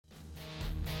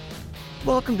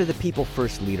Welcome to the People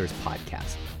First Leaders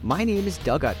podcast. My name is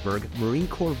Doug Utberg, Marine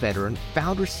Corps veteran,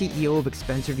 founder CEO of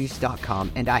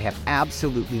ExpenseReduce.com, and I have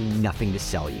absolutely nothing to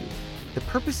sell you. The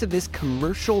purpose of this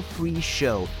commercial-free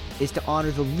show is to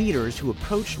honor the leaders who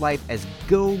approach life as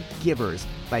go-givers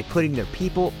by putting their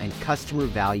people and customer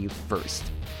value first.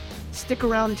 Stick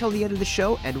around until the end of the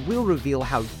show and we'll reveal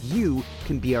how you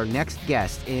can be our next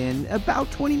guest in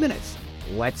about 20 minutes.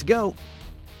 Let's go.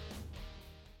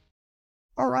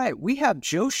 All right, we have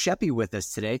Joe Schaeppi with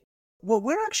us today. What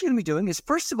we're actually going to be doing is,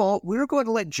 first of all, we're going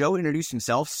to let Joe introduce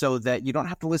himself so that you don't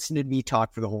have to listen to me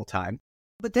talk for the whole time.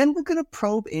 But then we're going to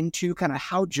probe into kind of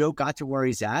how Joe got to where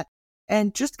he's at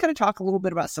and just kind of talk a little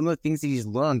bit about some of the things that he's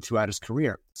learned throughout his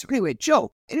career. So anyway,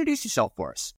 Joe, introduce yourself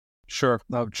for us. Sure.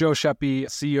 Joe Schaeppi,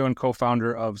 CEO and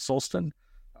co-founder of Solston.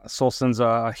 Solston's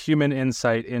a human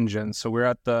insight engine. So we're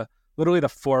at literally the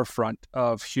forefront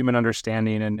of human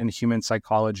understanding and human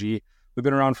psychology. We've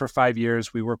been around for 5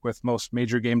 years. We work with most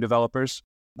major game developers.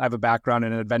 I have a background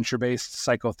in adventure-based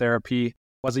psychotherapy,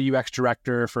 was a UX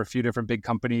director for a few different big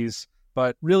companies,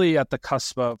 but really at the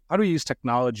cusp of how do we use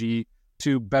technology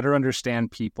to better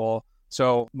understand people.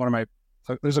 So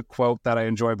there's a quote that I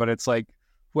enjoy, but it's like,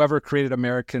 whoever created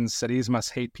American cities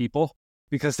must hate people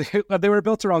because they were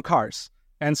built around cars.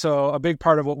 And so a big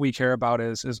part of what we care about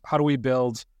is how do we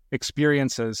build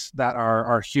experiences that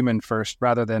are human first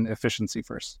rather than efficiency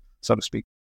first, so to speak.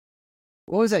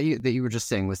 What was that you were just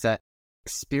saying? Was that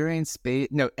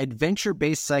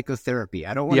adventure-based psychotherapy?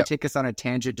 I don't want to take us on a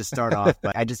tangent to start off,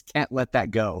 but I just can't let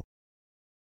that go.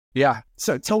 Yeah.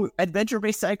 So tell me,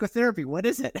 adventure-based psychotherapy, what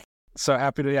is it? So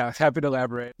happy to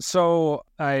elaborate. So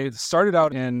I started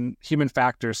out in human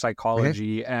factor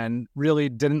psychology and really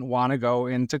didn't want to go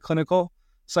into clinical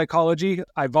psychology.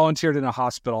 I volunteered in a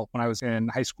hospital when I was in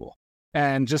high school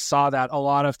and just saw that a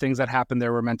lot of things that happened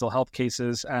there were mental health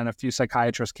cases. And a few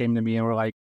psychiatrists came to me and were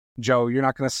like, Joe, you're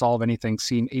not going to solve anything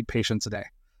seeing 8 patients a day.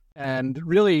 And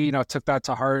really, took that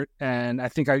to heart. And I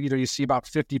think, you see about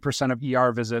 50% of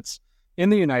ER visits in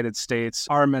the United States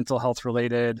are mental health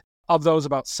related. Of those,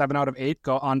 about 7 out of 8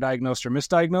 go undiagnosed or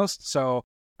misdiagnosed. So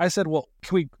I said, well,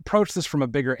 can we approach this from a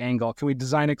bigger angle? Can we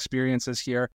design experiences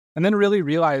here? And then really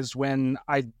realized when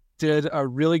I did a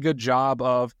really good job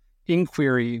of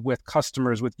inquiry with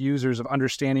customers, with users, of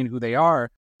understanding who they are,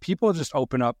 people just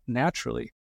open up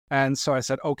naturally. And so I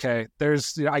said, okay,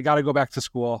 I got to go back to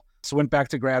school. So went back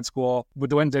to grad school,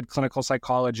 went and did clinical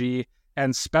psychology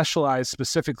and specialized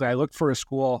specifically. I looked for a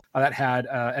school that had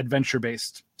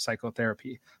adventure-based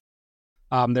psychotherapy.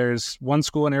 There's one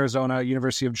school in Arizona,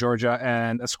 University of Georgia,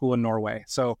 and a school in Norway.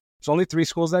 So there's only 3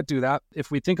 schools that do that.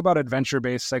 If we think about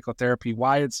adventure-based psychotherapy,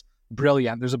 why it's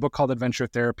brilliant, there's a book called Adventure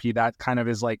Therapy that kind of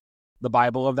is like the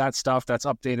Bible of that stuff that's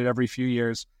updated every few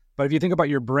years. But if you think about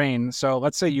your brain, so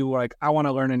let's say you were like, I want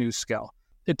to learn a new skill.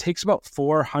 It takes about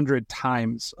 400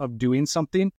 times of doing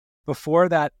something before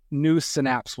that new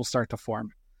synapse will start to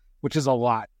form, which is a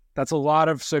lot. That's a lot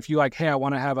of, so if you like, hey, I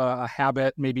want to have a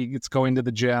habit, maybe it's going to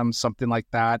the gym, something like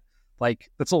that. Like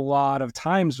that's a lot of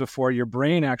times before your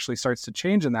brain actually starts to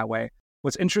change in that way.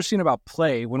 What's interesting about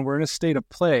play, when we're in a state of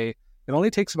play, it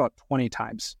only takes about 20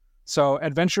 times. So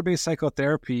adventure-based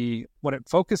psychotherapy, what it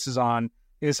focuses on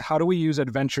is how do we use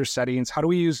adventure settings? How do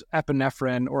we use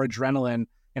epinephrine or adrenaline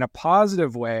in a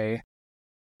positive way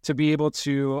to be able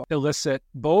to elicit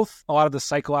both a lot of the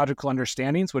psychological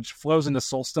understandings, which flows into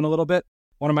Solston a little bit.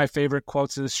 One of my favorite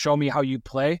quotes is, show me how you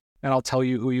play and I'll tell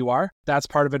you who you are. That's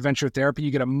part of adventure therapy.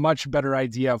 You get a much better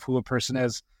idea of who a person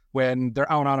is when they're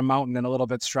out on a mountain and a little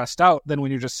bit stressed out than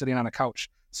when you're just sitting on a couch.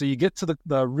 So you get to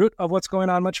the root of what's going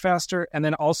on much faster. And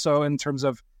then also in terms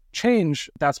of change,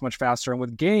 that's much faster. And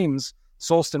with games,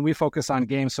 Solston, we focus on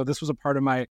games. So this was a part of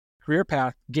my career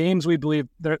path. Games, we believe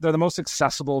they're the most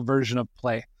accessible version of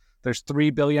play. There's 3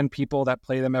 billion people that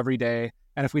play them every day.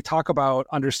 And if we talk about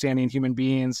understanding human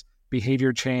beings,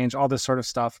 behavior change, all this sort of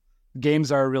stuff,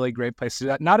 games are a really great place to do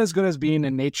that. Not as good as being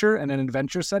in nature and in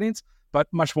adventure settings, but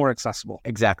much more accessible.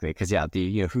 Exactly. Because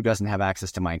who doesn't have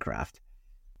access to Minecraft?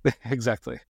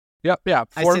 Exactly. Yep. Yeah.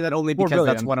 I say that only because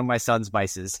that's one of my son's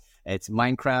vices. It's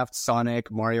Minecraft,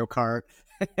 Sonic, Mario Kart.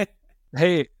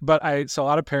 Hey, so a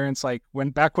lot of parents, like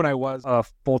when I was a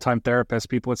full-time therapist,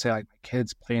 people would say like, my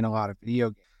kid's playing a lot of video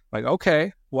games. Like,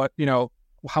 okay,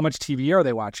 how much TV are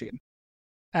they watching?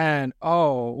 And,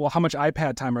 how much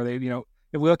iPad time are they, if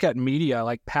we look at media,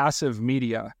 like passive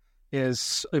media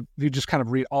is, if you just kind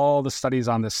of read all the studies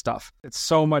on this stuff, it's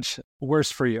so much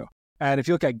worse for you. And if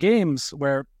you look at games,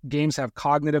 where games have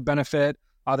cognitive benefit,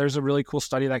 there's a really cool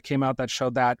study that came out that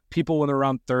showed that people when they're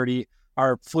around 30,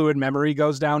 our fluid memory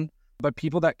goes down. But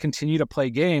people that continue to play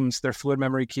games, their fluid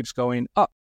memory keeps going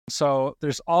up. So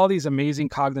there's all these amazing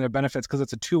cognitive benefits because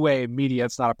it's a two-way media.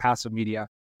 It's not a passive media.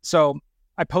 So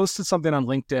I posted something on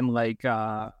LinkedIn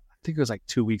I think it was like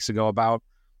 2 weeks ago about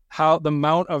how the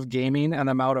amount of gaming and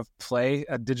the amount of play,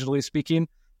 digitally speaking,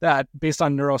 that based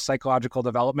on neuropsychological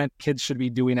development, kids should be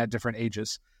doing at different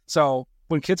ages. So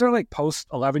when kids are like post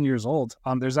 11 years old,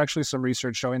 there's actually some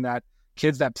research showing that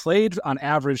kids that played on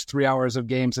average 3 hours of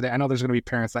games a day, I know there's going to be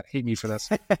parents that hate me for this,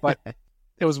 but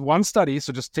it was one study,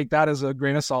 so just take that as a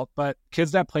grain of salt, but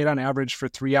kids that played on average for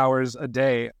 3 hours a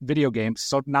day, video games,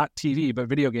 so not TV, but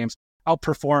video games,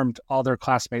 outperformed all their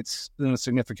classmates in a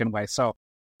significant way. So,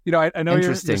 I know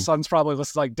your son's probably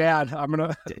listening like, Dad, I'm going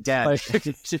to... Dad, like,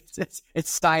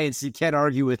 it's science. You can't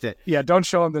argue with it. Yeah, don't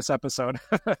show him this episode.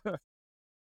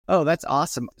 Oh, that's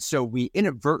awesome. So we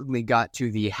inadvertently got to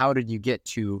the how did you get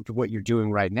to what you're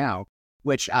doing right now,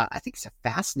 which I think is a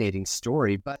fascinating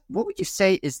story. But what would you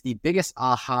say is the biggest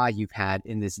aha you've had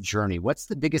in this journey? What's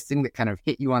the biggest thing that kind of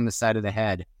hit you on the side of the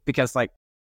head? Because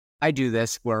I do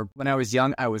this where when I was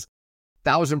young, I was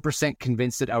 1,000%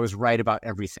 convinced that I was right about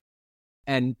everything.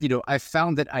 And, I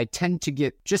found that I tend to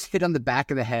get just hit on the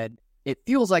back of the head. It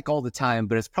feels like all the time,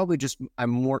 but it's probably just I'm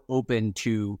more open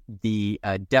to the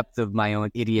depth of my own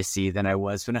idiocy than I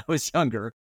was when I was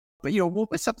younger. But,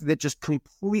 what was something that just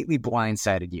completely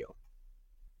blindsided you?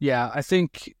 Yeah, I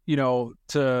think,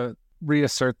 to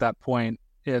reassert that point,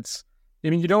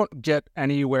 you don't get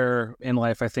anywhere in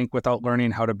life, I think, without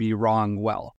learning how to be wrong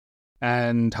well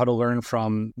and how to learn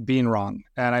from being wrong.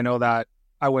 And I know that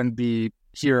I wouldn't be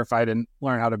here if I didn't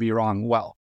learn how to be wrong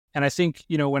well. And I think,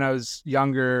 when I was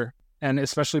younger, and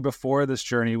especially before this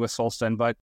journey with Solstin,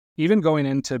 but even going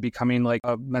into becoming like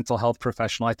a mental health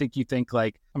professional, I think you think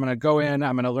like, I'm going to go in,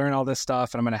 I'm going to learn all this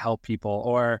stuff and I'm going to help people.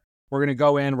 Or we're going to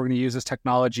go in, we're going to use this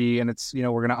technology and it's,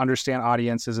 we're going to understand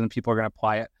audiences and people are going to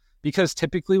apply it. Because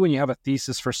typically when you have a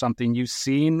thesis for something, you've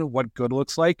seen what good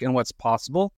looks like and what's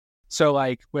possible. So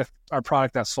like with our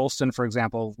product at Solstin, for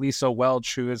example, Lisa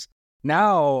Welch, who is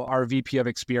now our VP of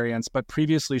experience, but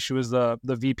previously she was the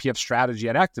VP of strategy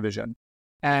at Activision.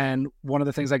 And one of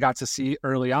the things I got to see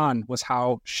early on was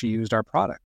how she used our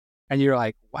product. And you're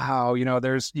like, wow,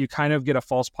 you kind of get a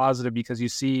false positive because you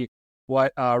see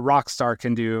what a rock star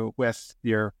can do with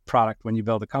your product when you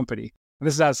build a company. And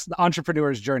this is as the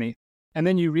entrepreneur's journey. And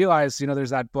then you realize,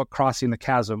 there's that book, Crossing the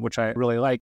Chasm, which I really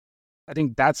like. I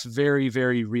think that's very,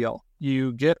 very real.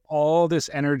 You get all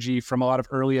this energy from a lot of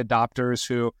early adopters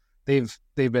who they've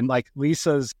been like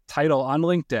Lisa's title on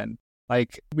LinkedIn.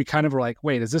 Like we kind of were like,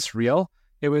 wait, is this real?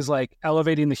 It was like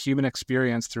elevating the human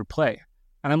experience through play.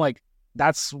 And I'm like,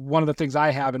 that's one of the things I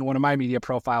have in one of my media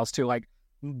profiles too. Like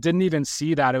didn't even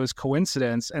see that. It was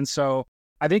coincidence. And so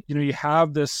I think, you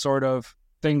have this sort of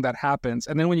thing that happens.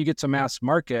 And then when you get to mass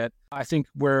market, I think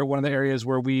where one of the areas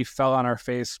where we fell on our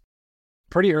face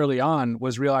pretty early on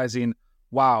was realizing,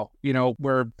 wow, we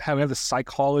have this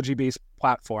psychology-based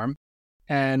platform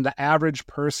and the average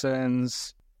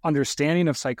person's understanding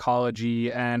of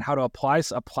psychology and how to apply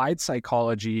applied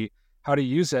psychology, how to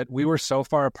use it, we were so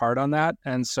far apart on that.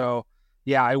 And so,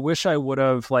 yeah, I wish I would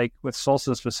have, like with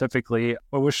Solstice specifically,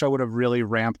 I wish I would have really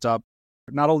ramped up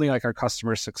not only like our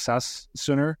customer success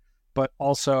sooner, but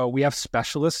also we have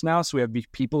specialists now. So we have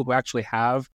people who actually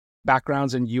have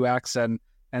backgrounds in UX and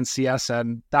CS,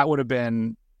 and that would have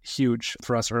been huge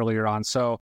for us earlier on.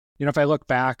 So, if I look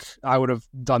back, I would have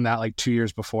done that like 2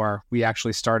 years before we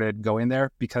actually started going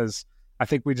there, because I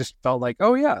think we just felt like,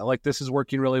 oh yeah, like this is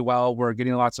working really well. We're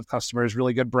getting lots of customers,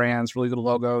 really good brands, really good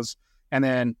logos. And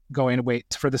then going,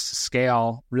 wait, for this to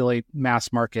scale, really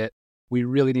mass market, we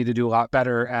really need to do a lot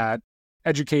better at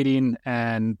educating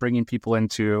and bringing people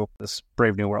into this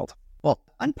brave new world. Well,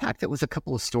 unpack that with a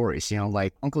couple of stories,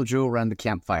 like Uncle Joe around the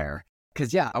campfire.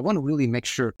 Because, I want to really make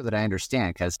sure that I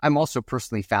understand, because I'm also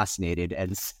personally fascinated,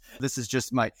 and this is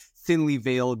just my thinly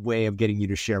veiled way of getting you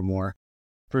to share more.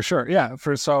 For sure. Yeah.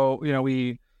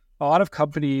 A lot of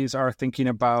companies are thinking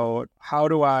about how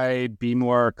do I be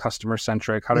more customer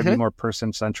centric? How to be more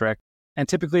person centric? And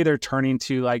typically they're turning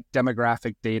to like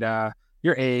demographic data,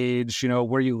 your age,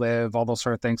 where you live, all those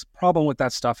sort of things. Problem with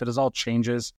that stuff, it all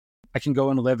changes. I can go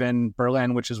and live in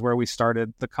Berlin, which is where we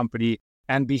started the company.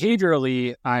 And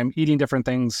behaviorally, I'm eating different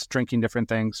things, drinking different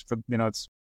things for, it's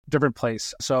different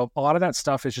place. So a lot of that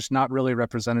stuff is just not really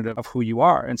representative of who you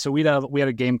are. And so we had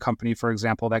a game company, for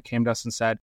example, that came to us and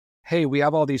said, hey, we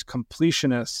have all these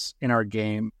completionists in our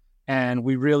game, and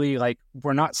we really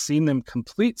we're not seeing them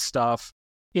complete stuff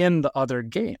in the other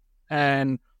game.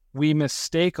 And we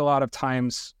mistake a lot of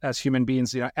times as human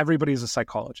beings, everybody's a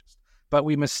psychologist, but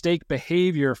we mistake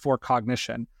behavior for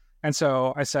cognition. And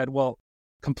so I said, well,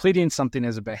 completing something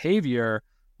as a behavior,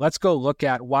 let's go look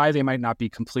at why they might not be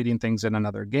completing things in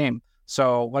another game.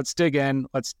 So let's dig in,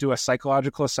 let's do a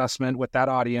psychological assessment with that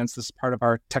audience. This is part of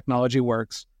our technology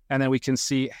works. And then we can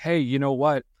see, hey, you know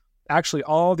what? Actually,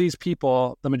 all these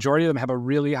people, the majority of them have a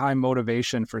really high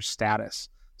motivation for status.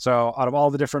 So out of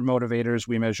all the different motivators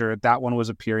we measured, that one was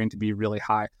appearing to be really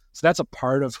high. So that's a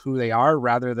part of who they are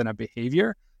rather than a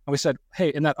behavior. And we said, hey,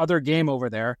 in that other game over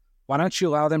there, why don't you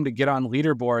allow them to get on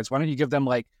leaderboards? Why don't you give them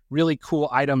like really cool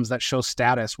items that show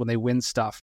status when they win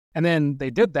stuff? And then they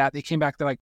did that. They came back, they're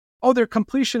like, oh, they're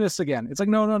completionists again. It's like,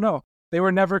 no. They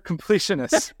were never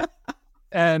completionists.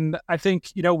 And I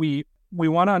think, we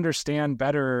want to understand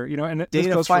better, and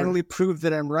data finally proved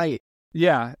that I'm right.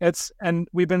 Yeah. And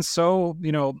we've been so,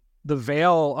 the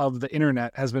veil of the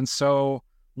internet has been so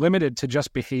limited to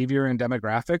just behavior and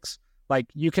demographics. Like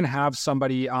you can have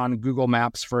somebody on Google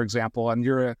Maps, for example, and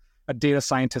you're a data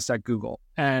scientist at Google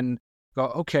and go,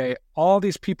 okay, all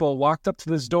these people walked up to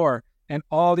this door and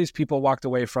all these people walked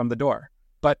away from the door.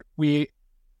 But we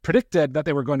predicted that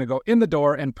they were going to go in the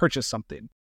door and purchase something.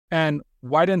 And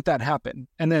why didn't that happen?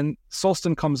 And then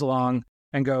Solston comes along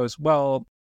and goes, well,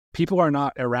 people are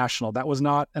not irrational. That was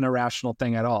not an irrational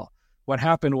thing at all. What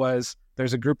happened was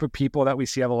there's a group of people that we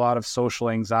see have a lot of social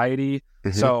anxiety.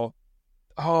 Mm-hmm. So,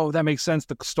 that makes sense.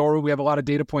 The store, we have a lot of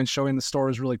data points showing the store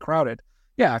is really crowded.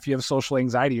 Yeah, if you have social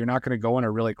anxiety, you're not going to go in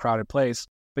a really crowded place.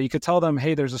 But you could tell them,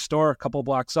 hey, there's a store a couple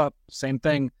blocks up, same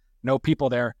thing, no people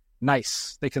there.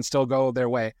 Nice. They can still go their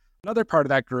way. Another part of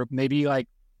that group, maybe like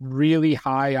really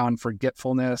high on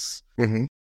forgetfulness, mm-hmm.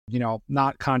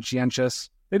 Not conscientious.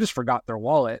 They just forgot their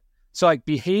wallet. So like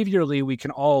behaviorally, we can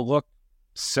all look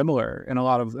similar in a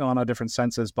lot of different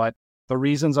senses, but the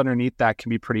reasons underneath that can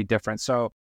be pretty different.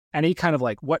 So any kind of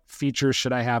like, what features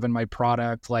should I have in my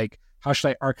product? Like, how should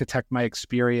I architect my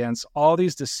experience? All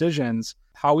these decisions,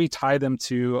 how we tie them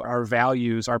to our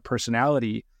values, our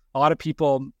personality. A lot of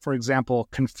people, for example,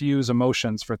 confuse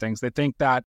emotions for things. They think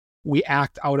that we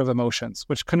act out of emotions,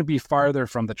 which couldn't be farther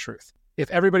from the truth.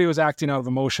 If everybody was acting out of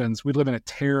emotions, we'd live in a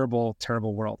terrible,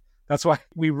 terrible world. That's why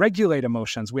we regulate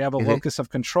emotions. We have a mm-hmm. locus of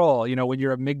control. When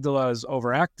your amygdala is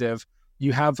overactive,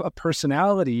 you have a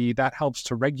personality that helps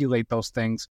to regulate those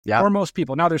things for most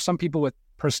people. Now, there's some people with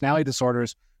personality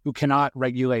disorders who cannot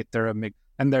regulate their amygdala,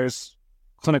 and there's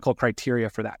clinical criteria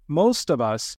for that. Most of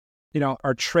us,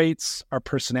 our traits, our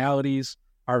personalities,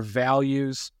 our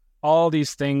values, all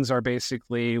these things are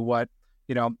basically what,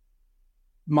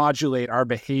 modulate our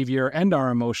behavior and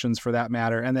our emotions for that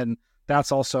matter. And then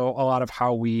that's also a lot of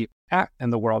how we act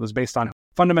in the world is based on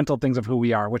fundamental things of who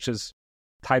we are, which is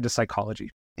tied to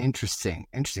psychology. Interesting.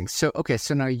 So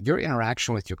now your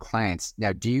interaction with your clients,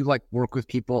 now, do you work with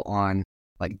people on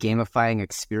gamifying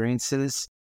experiences,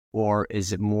 or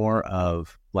is it more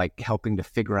of helping to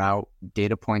figure out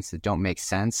data points that don't make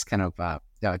sense? Kind of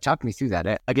talk me through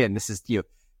that. Again, this is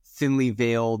thinly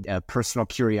veiled personal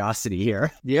curiosity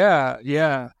here.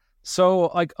 Yeah.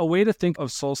 So a way to think of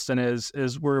Solston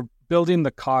is we're building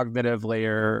the cognitive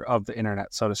layer of the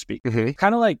internet, so to speak. Mm-hmm.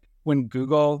 Kind of like when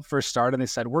Google first started, they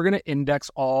said, we're going to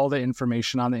index all the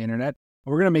information on the internet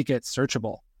and we're going to make it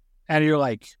searchable. And you're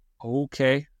like,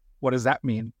 okay, what does that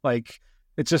mean?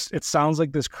 It sounds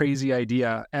like this crazy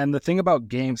idea. And the thing about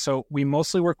games, so we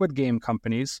mostly work with game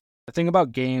companies. The thing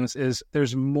about games is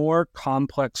there's more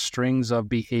complex strings of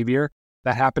behavior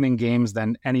that happen in games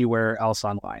than anywhere else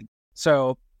online.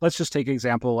 So let's just take an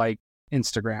example like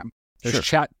Instagram. There's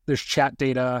chat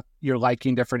data, you're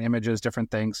liking different images, different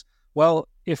things. Well,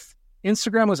 if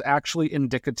Instagram was actually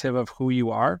indicative of who you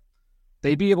are,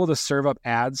 they'd be able to serve up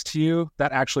ads to you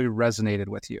that actually resonated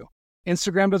with you.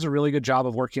 Instagram does a really good job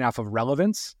of working off of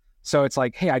relevance. So it's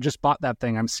like, hey, I just bought that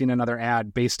thing. I'm seeing another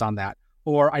ad based on that.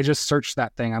 Or I just searched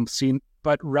that thing.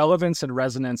 But relevance and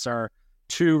resonance are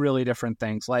two really different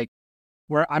things. Like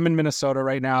where I'm in Minnesota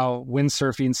right now,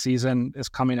 windsurfing season is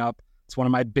coming up. It's one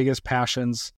of my biggest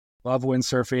passions. Love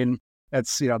windsurfing.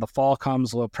 It's, the fall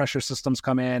comes, low pressure systems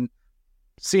come in.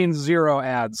 Seeing zero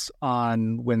ads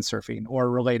on windsurfing or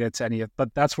related to any of,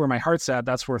 but that's where my heart's at.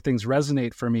 That's where things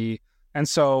resonate for me. And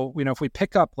so, if we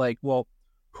pick up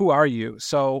who are you?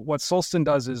 So what Solston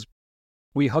does is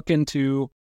we hook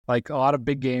into a lot of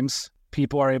big games.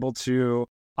 People are able to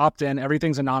opt in.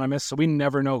 Everything's anonymous. So we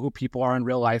never know who people are in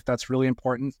real life. That's really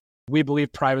important. We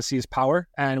believe privacy is power,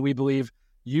 and we believe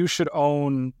you should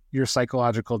own your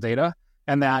psychological data,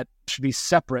 and that should be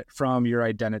separate from your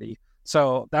identity.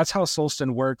 So that's how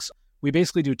Solston works. We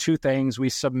basically do two things. We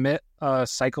submit a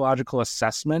psychological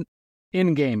assessment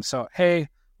in-game. So, hey,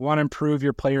 we want to improve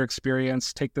your player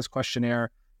experience, take this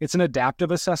questionnaire. It's an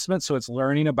adaptive assessment, so it's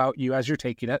learning about you as you're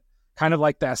taking it, kind of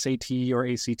like the SAT or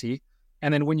ACT.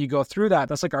 And then when you go through that,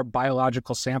 that's like our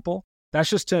biological sample. That's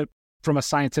just from a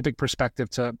scientific perspective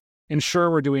to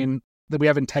ensure that we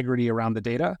have integrity around the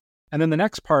data. And then the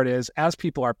next part is, as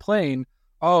people are playing,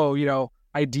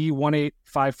 ID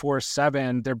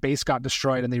 18547, their base got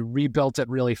destroyed and they rebuilt it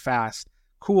really fast.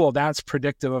 Cool, that's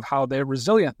predictive of how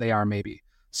resilient they are maybe.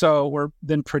 So we're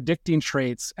then predicting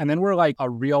traits, and then we're like a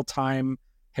real-time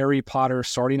Harry Potter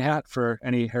sorting hat for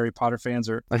any Harry Potter fans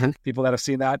or people that have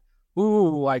seen that.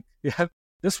 Ooh,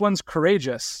 this one's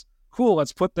courageous. Cool,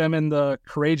 let's put them in the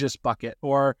courageous bucket.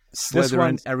 Or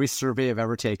Slytherin, every survey I've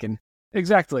ever taken.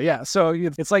 Exactly, yeah. So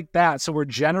it's like that. So we're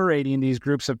generating these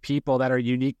groups of people that are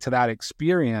unique to that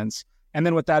experience. And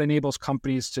then what that enables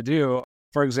companies to do,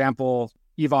 for example,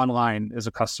 EVE Online is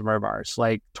a customer of ours,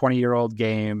 like 20-year-old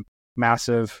game,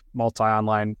 massive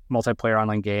multiplayer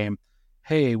online game.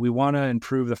 Hey, we want to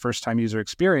improve the first-time user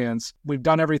experience. We've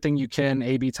done everything you can,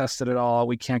 A/B tested it all.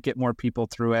 We can't get more people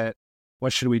through it.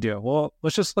 What should we do? Well,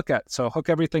 let's just hook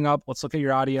everything up. Let's look at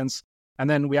your audience. And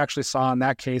then we actually saw in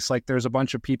that case, like there's a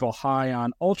bunch of people high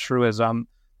on altruism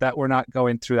that were not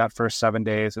going through that first 7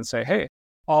 days and say, hey,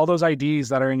 all those IDs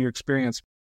that are in your experience,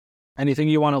 anything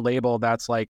you want to label that's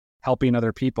like helping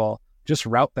other people, just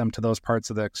route them to those parts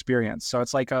of the experience. So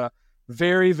it's like a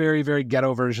very, very, very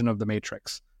ghetto version of the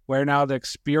Matrix, where now the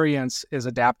experience is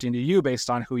adapting to you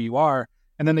based on who you are.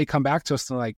 And then they come back to us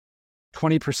and like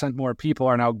 20% more people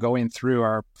are now going through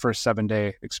our first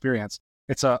 7-day experience.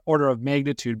 It's an order of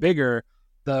magnitude bigger.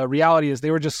 The reality is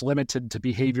they were just limited to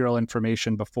behavioral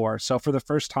information before. So for the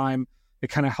first time, it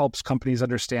kind of helps companies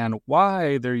understand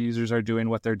why their users are doing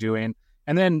what they're doing.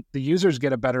 And then the users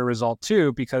get a better result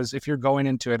too, because if you're going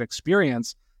into an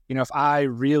experience, if I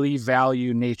really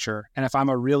value nature and if I'm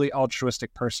a really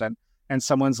altruistic person and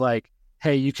someone's like,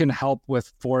 hey, you can help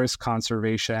with forest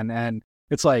conservation. And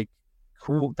it's like,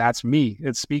 cool, that's me.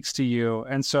 It speaks to you.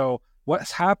 And so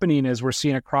what's happening is we're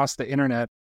seeing across the internet,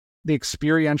 the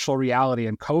experiential reality,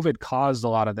 and COVID caused a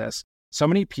lot of this. So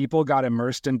many people got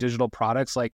immersed in digital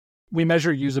products. Like we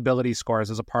measure usability scores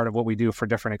as a part of what we do for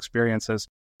different experiences.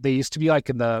 They used to be like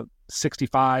in the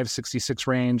 65, 66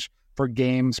 range for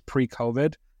games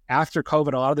pre-COVID. After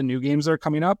COVID, a lot of the new games that are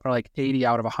coming up are like 80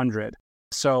 out of 100.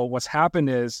 So what's happened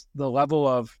is the level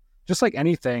of, just like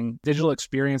anything, digital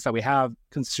experience that we have,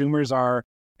 consumers are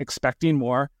expecting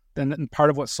more. Then part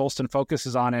of what Solston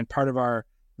focuses on and part of our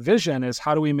vision is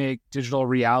how do we make digital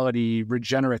reality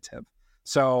regenerative?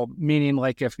 So meaning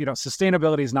like if,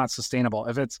 sustainability is not sustainable.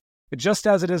 If it's just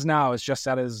as it is now, it's just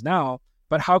as it is now.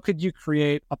 But how could you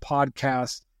create a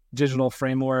podcast digital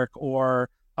framework or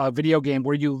a video game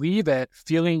where you leave it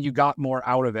feeling you got more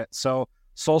out of it? So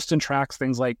Solston tracks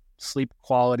things like sleep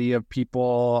quality of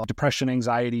people, depression,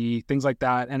 anxiety, things like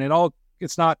that. And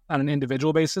it's not on an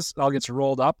individual basis. It all gets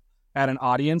rolled up at an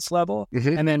audience level.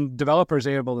 Mm-hmm. And then developers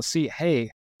are able to see,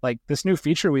 hey, like this new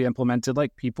feature we implemented,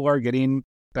 like people are getting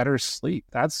better sleep.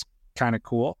 That's kind of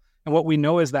cool. And what we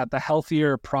know is that the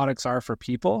healthier products are for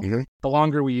people, mm-hmm. the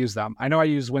longer we use them. I know I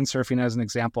use windsurfing as an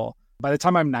example. By the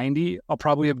time I'm 90, I'll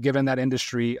probably have given that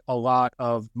industry a lot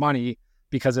of money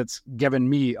because it's given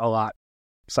me a lot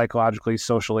psychologically,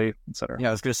 socially, et cetera. Yeah,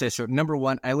 I was going to say, so number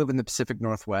one, I live in the Pacific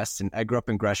Northwest and I grew up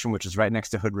in Gresham, which is right next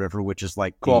to Hood River, which is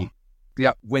like the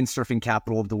windsurfing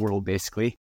capital of the world,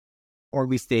 basically. Or at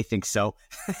least they think so.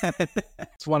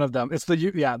 It's one of them. It's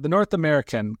the North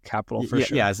American capital for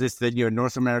sure. Yeah, it's the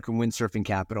North American windsurfing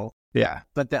capital. Yeah.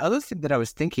 But the other thing that I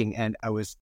was thinking, and I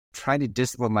was trying to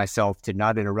discipline myself to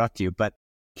not interrupt you, but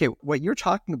okay, what you're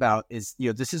talking about is,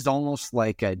 this is almost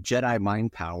like a Jedi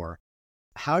mind power.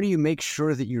 How do you make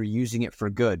sure that you're using it for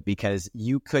good? Because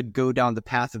you could go down the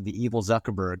path of the evil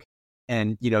Zuckerberg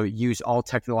and, use all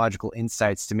technological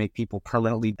insights to make people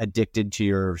permanently addicted to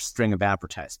your string of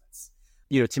advertisements.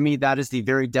 To me, that is the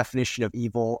very definition of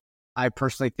evil. I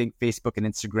personally think Facebook and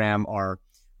Instagram are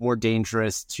more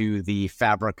dangerous to the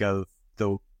fabric of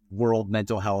the world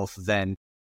mental health than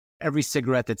every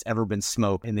cigarette that's ever been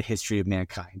smoked in the history of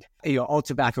mankind. All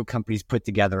tobacco companies put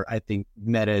together, I think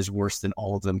Meta is worse than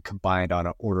all of them combined on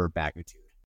an order of magnitude.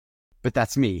 But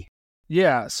that's me.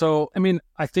 Yeah. So,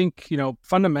 I think,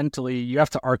 fundamentally, you have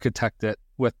to architect it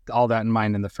with all that in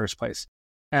mind in the first place.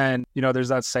 And, there's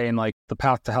that saying, like, the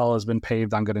path to hell has been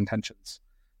paved on good intentions.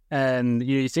 And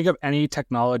you think of any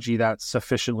technology that's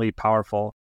sufficiently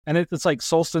powerful, and it's like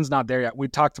Solston's not there yet. We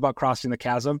talked about crossing the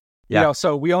chasm. Yeah.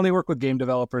 So we only work with game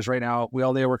developers right now. We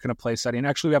only work in a play setting.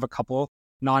 Actually, we have a couple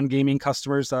non-gaming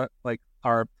customers that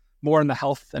are more in the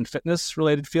health and fitness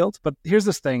related field. But here's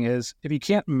this thing is, if you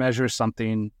can't measure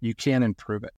something, you can't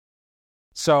improve it.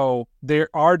 So there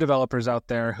are developers out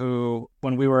there who,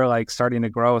 when we were starting to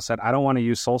grow, said, I don't want to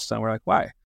use Solston. We're like,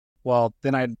 why? Well,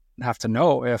 then I'd have to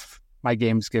know if my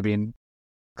game's giving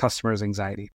customers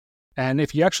anxiety. And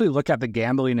if you actually look at the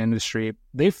gambling industry,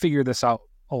 they figured this out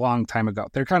a long time ago.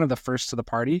 They're kind of the first to the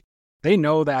party. They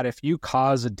know that if you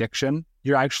cause addiction,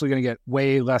 you're actually going to get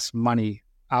way less money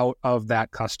out of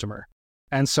that customer.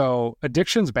 And so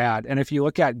addiction's bad. And if you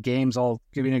look at games, I'll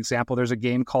give you an example. There's a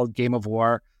game called Game of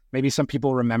War. Maybe some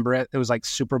people remember it. It was like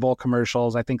Super Bowl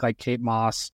commercials. I think like Kate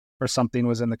Moss or something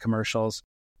was in the commercials.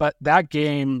 But that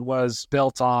game was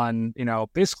built on,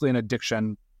 basically an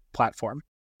addiction platform.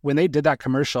 When they did that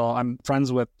commercial, I'm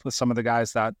friends with some of the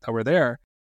guys that were there.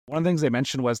 One of the things they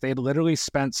mentioned was they'd literally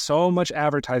spent so much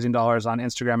advertising dollars on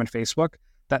Instagram and Facebook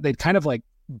that they'd kind of like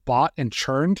bought and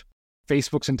churned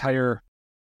Facebook's entire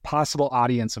possible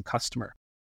audience of customer.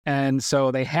 And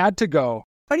so they had to go.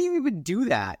 How do you even do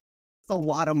that? It's a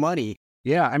lot of money.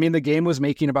 Yeah. I mean, the game was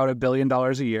making about $1 billion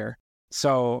a year.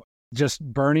 So just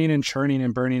burning and churning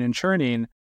and burning and churning.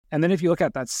 And then if you look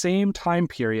at that same time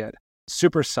period,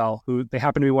 Supercell, who they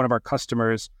happen to be one of our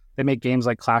customers, they make games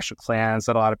like Clash of Clans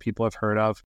that a lot of people have heard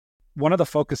of. One of the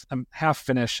focus, I'm half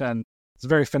Finnish, and it's a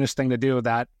very Finnish thing to do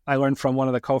that I learned from one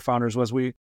of the co-founders was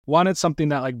we wanted something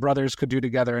that like brothers could do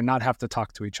together and not have to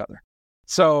talk to each other.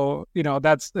 So,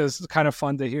 it's kind of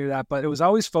fun to hear that, but it was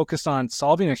always focused on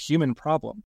solving a human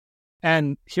problem.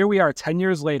 And here we are 10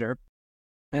 years later,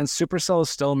 and Supercell is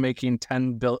still making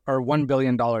 $1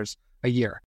 billion a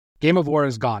year. Game of War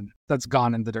is gone. That's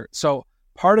gone in the dirt. So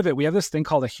part of it, we have this thing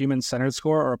called a human-centered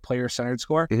score or a player-centered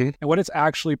score. Mm-hmm. And what it's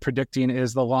actually predicting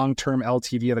is the long-term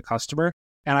LTV of the customer.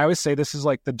 And I always say this is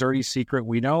like the dirty secret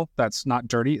we know. That's not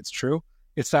dirty. It's true.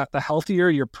 It's that the healthier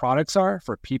your products are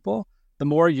for people, the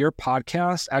more your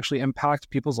podcast actually impacts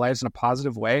people's lives in a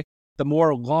positive way, the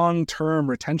more long-term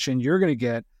retention you're going to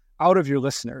get out of your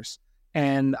listeners.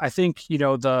 And I think,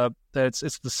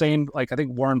 it's the same, like I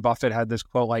think Warren Buffett had this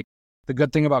quote, like, the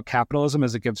good thing about capitalism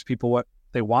is it gives people what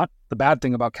they want. The bad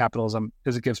thing about capitalism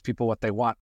is it gives people what they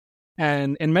want.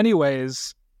 And in many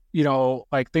ways,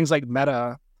 like things like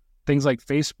Meta, things like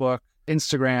Facebook,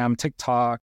 Instagram,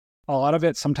 TikTok, a lot of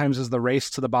it sometimes is the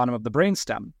race to the bottom of the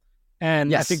brainstem.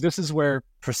 And yes, I think this is where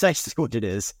precisely what it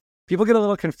is. People get a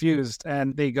little confused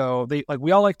and we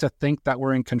all like to think that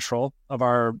we're in control of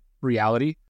our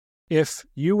reality. If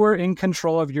you were in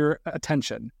control of your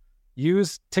attention,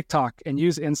 use TikTok and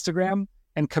use Instagram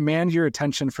and command your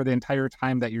attention for the entire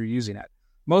time that you're using it.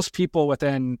 Most people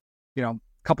within, a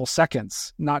couple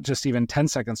seconds, not just even 10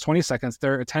 seconds, 20 seconds,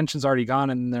 their attention's already gone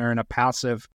and they're in a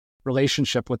passive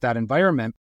relationship with that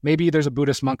environment. Maybe there's a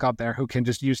Buddhist monk out there who can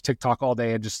just use TikTok all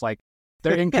day and just like,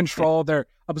 they're in control, they're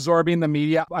absorbing the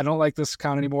media. I don't like this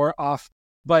count anymore, off.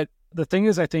 But the thing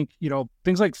is, I think,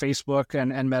 things like Facebook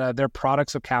and Meta, they're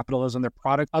products of capitalism. They're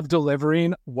product of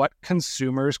delivering what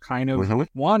consumers kind of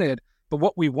wanted. But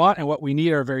what we want and what we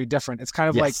need are very different. It's kind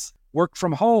of like work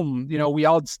from home. We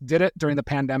all did it during the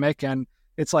pandemic. And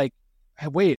it's like, hey,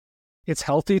 wait, it's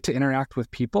healthy to interact with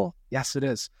people? Yes, it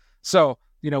is. So,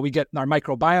 we get our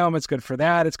microbiome. It's good for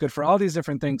that. It's good for all these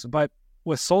different things. But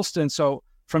with Solstin, so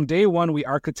from day one, we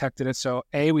architected it. So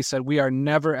we said we are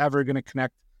never, ever going to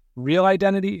connect real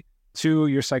identity to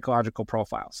your psychological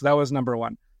profile. So that was number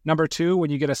one. Number two,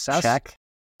 when you get assessed. Check.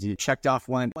 You checked off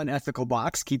one ethical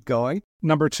box. Keep going.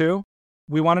 Number two,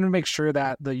 we wanted to make sure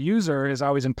that the user is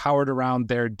always empowered around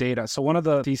their data. So one of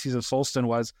the theses of Solstin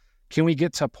was, can we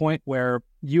get to a point where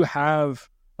you have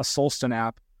a Solstin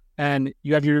app and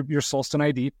you have your Solstin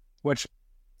ID, which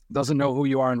doesn't know who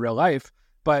you are in real life,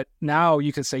 but now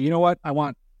you can say, you know what, I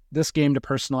want this game to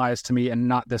personalize to me and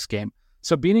not this game.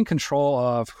 So being in control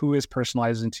of who is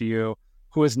personalizing to you,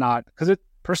 who is not, because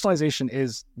personalization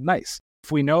is nice.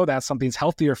 If we know that something's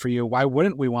healthier for you, why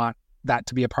wouldn't we want that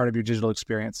to be a part of your digital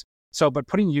experience? So, but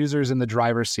putting users in the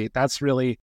driver's seat, that's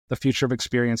really the future of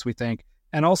experience, we think.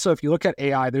 And also, if you look at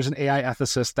AI, there's an AI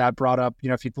ethicist that brought up,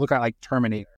 if you look at like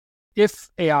Terminator, if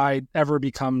AI ever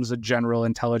becomes a general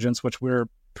intelligence, which we're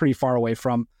pretty far away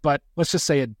from, but let's just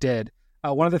say it did.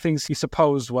 One of the things he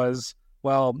supposed was,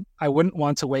 well, I wouldn't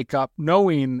want to wake up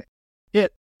knowing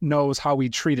it knows how we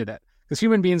treated it. Because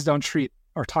human beings don't treat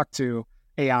or talk to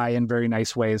AI in very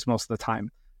nice ways most of the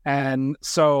time. And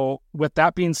so with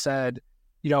that being said,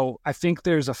 I think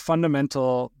there's a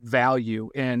fundamental value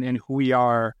in who we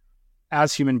are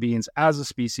as human beings, as a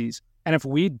species. And if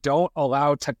we don't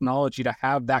allow technology to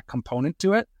have that component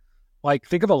to it, like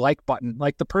think of a like button,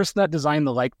 like the person that designed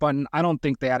the like button, I don't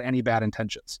think they had any bad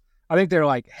intentions. I think they're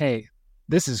like, hey,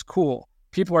 this is cool.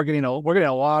 People are we're getting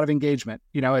a lot of engagement.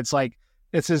 It's like,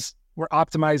 we're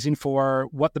optimizing for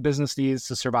what the business needs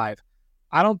to survive.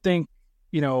 I don't think,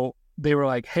 they were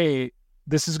like, hey,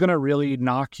 this is going to really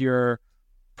knock your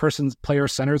person's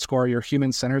player-centered score, your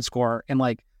human-centered score, and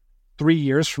like 3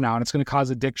 years from now, and it's going to cause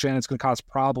addiction, it's going to cause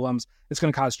problems, it's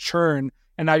going to cause churn,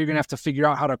 and now you're going to have to figure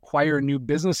out how to acquire new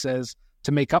businesses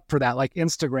to make up for that, like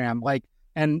Instagram,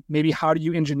 and maybe how do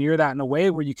you engineer that in a way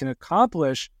where you can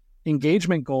accomplish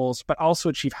engagement goals, but also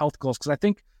achieve health goals? Because I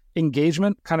think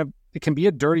engagement it can be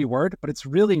a dirty word, but it's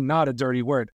really not a dirty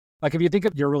word. Like if you think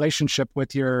of your relationship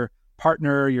with your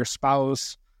partner, your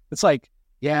spouse, it's like,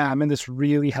 yeah, I'm in this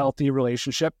really healthy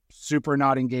relationship, super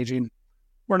not engaging.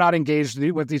 We're not engaged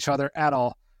with each other at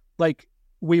all. Like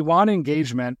we want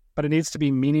engagement, but it needs to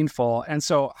be meaningful. And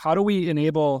so how do we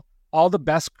enable all the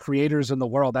best creators in the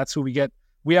world? That's who we get.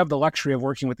 We have the luxury of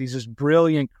working with these just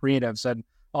brilliant creatives, and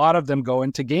a lot of them go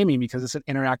into gaming because it's an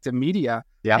interactive media.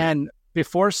 Yeah. And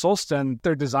before Solston,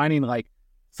 they're designing like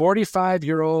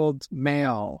 45-year-old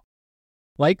male,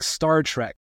 like Star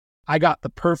Trek. I got the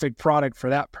perfect product for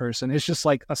that person. It's just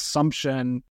like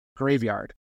assumption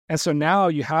graveyard. And so now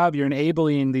you're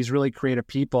enabling these really creative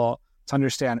people to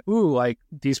understand, like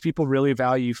these people really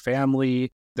value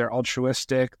family. They're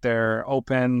altruistic. They're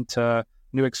open to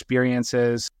new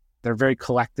experiences. They're very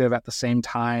collective at the same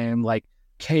time. Like,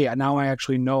 okay, now I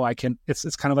actually know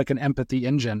it's kind of like an empathy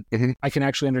engine. Mm-hmm. I can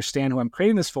actually understand who I'm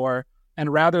creating this for.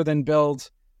 And rather than build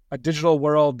a digital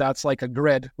world that's like a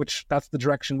grid, which that's the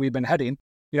direction we've been heading.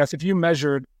 Yes, if you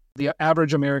measured the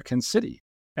average American city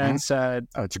and said,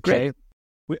 it's a grid.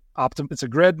 Okay, it's a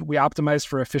grid. We optimize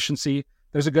for efficiency.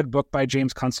 There's a good book by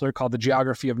James Kunstler called The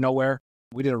Geography of Nowhere.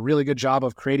 We did a really good job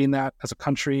of creating that as a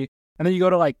country. And then you go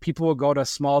to people will go to a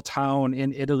small town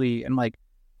in Italy and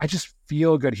I just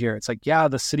feel good here. It's like, yeah,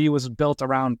 the city was built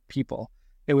around people.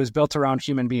 It was built around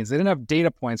human beings. They didn't have data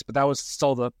points, but that was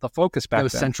still the focus back then. No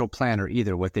central planner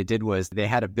either. What they did was they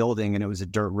had a building and it was a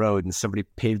dirt road and somebody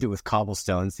paved it with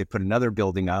cobblestones. They put another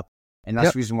building up. And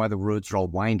that's the reason why the roads are all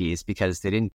windy, is because they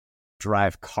didn't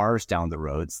drive cars down the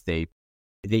roads. They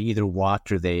either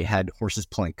walked or they had horses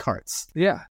pulling carts.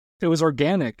 Yeah. It was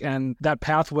organic. And that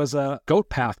path was a goat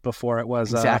path before it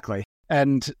was. Exactly.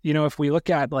 And, if we look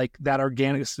at that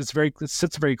organic, it sits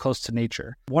very close to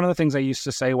nature. One of the things I used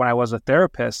to say when I was a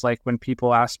therapist, when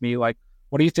people ask me, what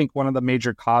do you think one of the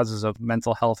major causes of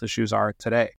mental health issues are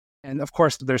today? And of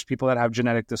course, there's people that have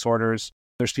genetic disorders.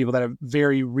 There's people that have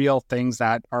very real things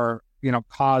that are,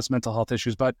 cause mental health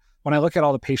issues. But when I look at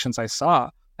all the patients I saw,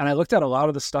 and I looked at a lot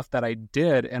of the stuff that I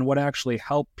did and what actually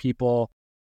helped people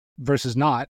versus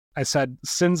not, I said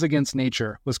sins against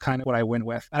nature was kind of what I went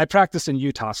with. And I practiced in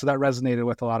Utah, so that resonated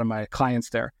with a lot of my clients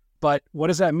there. But what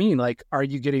does that mean? Are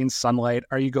you getting sunlight?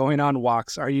 Are you going on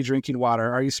walks? Are you drinking water?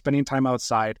 Are you spending time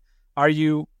outside? Are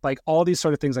you all these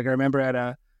sort of things? I remember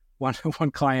at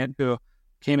one client who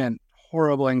came in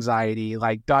horrible anxiety,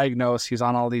 diagnosed. He's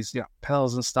on all these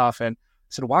pills and stuff. And I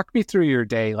said, walk me through your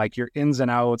day, your ins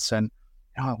and outs. And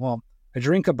well, I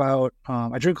drink a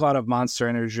lot of Monster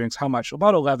energy drinks. How much?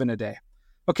 About 11 a day.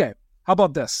 Okay, how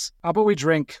about this? How about we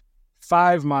drink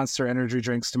 5 Monster energy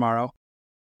drinks tomorrow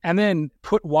and then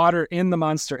put water in the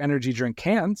Monster energy drink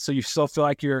can so you still feel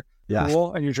like you're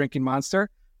cool and you're drinking Monster?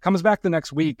 Comes back the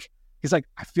next week. He's like,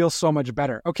 I feel so much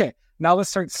better. Okay, now let's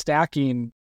start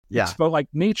stacking. But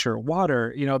nature,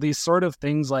 water, these sort of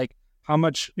things, how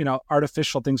much,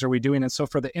 artificial things are we doing? And so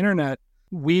for the internet,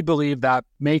 we believe that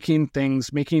making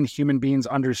human beings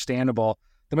understandable,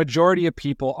 the majority of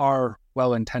people are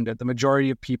well-intended. The majority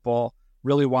of people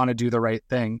really want to do the right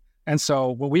thing. And so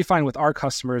what we find with our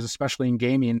customers, especially in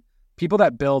gaming, people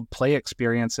that build play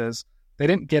experiences, they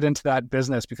didn't get into that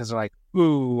business because they're like,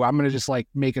 ooh, I'm going to just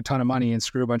make a ton of money and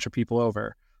screw a bunch of people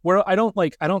over. Where I don't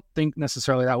think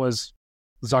necessarily that was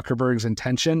Zuckerberg's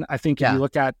intention. I think if you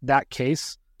look at that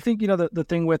case, I think, the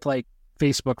thing with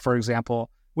Facebook, for example,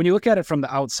 when you look at it from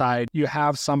the outside, you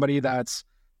have somebody that's,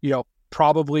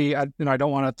 probably, I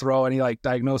don't want to throw any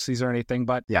diagnoses or anything,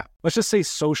 but let's just say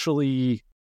socially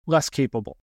less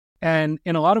capable. And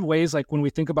in a lot of ways, when we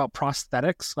think about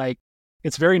prosthetics,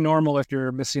 it's very normal if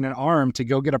you're missing an arm to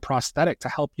go get a prosthetic to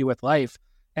help you with life.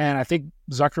 And I think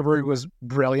Zuckerberg was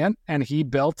brilliant and he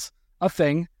built a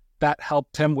thing that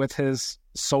helped him with his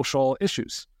social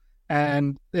issues.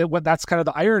 And that's kind of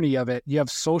the irony of it. You have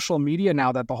social media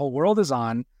now that the whole world is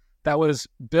on that was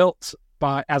built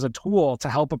as a tool to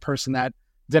help a person that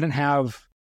didn't have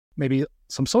maybe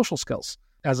some social skills,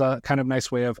 as a kind of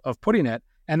nice way of putting it.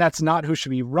 And that's not who should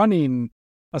be running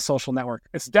a social network.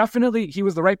 It's definitely, he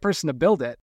was the right person to build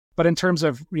it. But in terms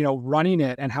of, running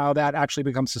it and how that actually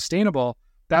becomes sustainable,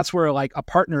 that's where a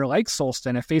partner like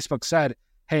Solston, if Facebook said,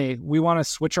 hey, we want to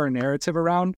switch our narrative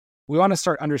around. We want to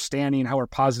start understanding how we're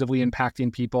positively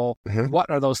impacting people. Mm-hmm. What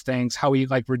are those things? How we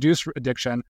reduce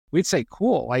addiction? We'd say,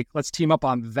 cool, let's team up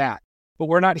on that. But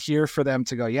we're not here for them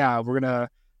to go, yeah, we're going to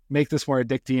make this more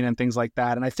addicting and things like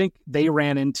that. And I think they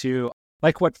ran into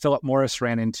like what Philip Morris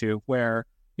ran into, where,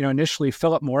 initially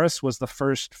Philip Morris was the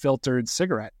first filtered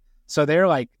cigarette. So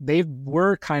they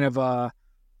were kind of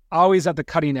always at the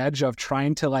cutting edge of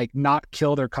trying to like not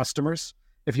kill their customers.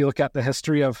 If you look at the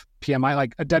history of PMI,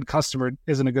 like a dead customer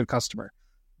isn't a good customer.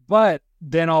 But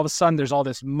then all of a sudden there's all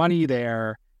this money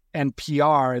there and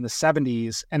PR in the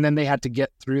 70s, and then they had to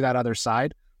get through that other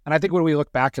side. And I think when we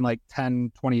look back in like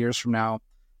 10, 20 years from now,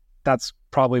 that's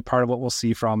probably part of what we'll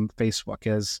see from Facebook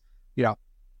is, you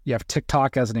have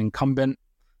TikTok as an incumbent.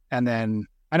 And then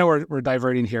I know we're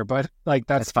diverting here, but like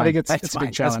that's fine. I think it's a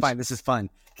big challenge. That's fine. This is fun.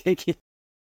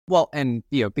 Well, and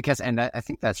I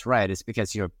think that's right. It's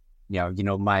because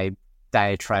my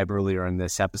diatribe earlier in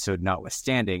this episode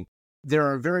notwithstanding, there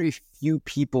are very few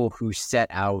people who set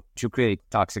out to create a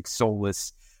toxic,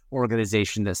 soulless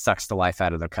organization that sucks the life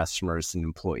out of their customers and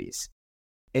employees.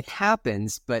 It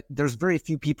happens, but there's very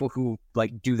few people who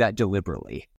like do that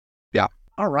deliberately. Yeah.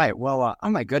 All right. Well, oh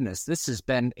my goodness, this has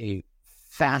been a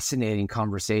fascinating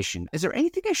conversation. Is there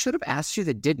anything I should have asked you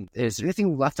that didn't? Is there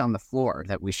anything left on the floor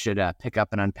that we should pick up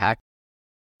and unpack?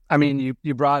 I mean,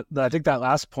 you brought, I think that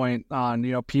last point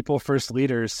on, people first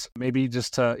leaders, maybe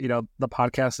just to, the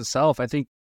podcast itself. I think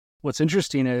what's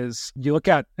interesting is you look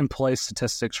at employee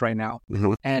statistics right now,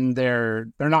 and they're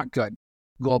not good,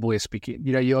 globally speaking.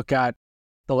 You look at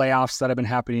the layoffs that have been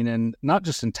happening in, not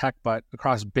just in tech, but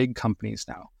across big companies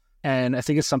now. And I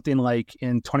think it's something like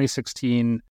in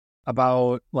 2016,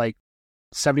 about like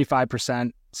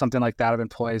 75%, something like that, of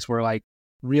employees were like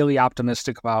really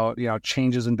optimistic about,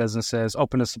 changes in businesses,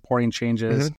 open to supporting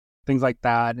changes, things like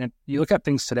that. And you look at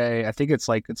things today, I think it's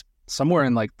somewhere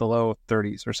in like the low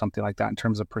 30s or something like that in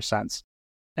terms of percents.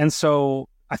 And so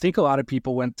I think a lot of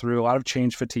people went through a lot of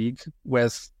change fatigue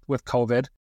with COVID.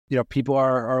 People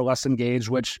are less engaged,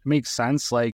 which makes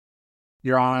sense. Like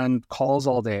you're on calls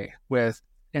all day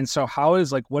and so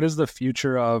what is the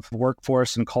future of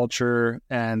workforce and culture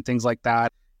and things like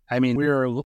that? I mean, we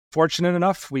were fortunate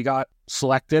enough, we got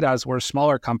selected, as we're a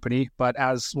smaller company, but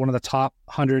as one of the top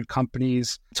 100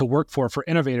 companies to work for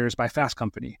innovators by Fast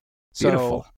Company.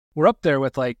 Beautiful. So we're up there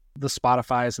with like the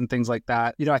Spotifys and things like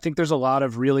that. I think there's a lot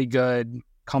of really good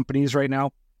companies right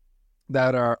now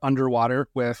that are underwater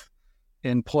with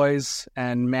employees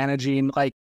and managing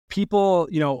like people,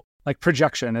 like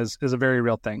projection is a very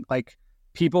real thing. Like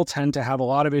people tend to have a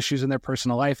lot of issues in their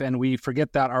personal life, and we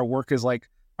forget that our work is like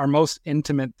our most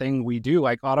intimate thing we do.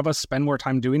 Like a lot of us spend more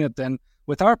time doing it than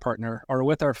with our partner or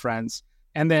with our friends.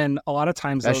 And then a lot of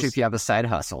times, especially if you have a side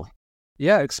hustle.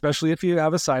 Yeah, especially if you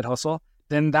have a side hustle,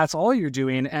 then that's all you're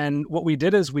doing. And what we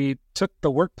did is we took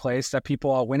the workplace that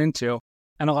people all went into,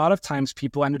 and a lot of times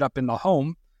people ended up in the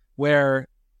home where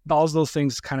all of those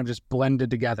things kind of just blended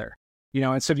together.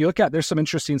 And so if you look at, there's some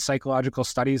interesting psychological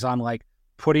studies on like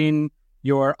putting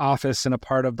your office in a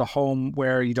part of the home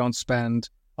where you don't spend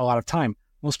a lot of time.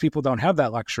 Most people don't have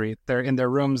that luxury. They're in their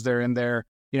rooms, they're in their,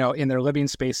 in their living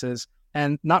spaces,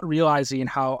 and not realizing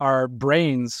how our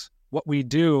brains, what we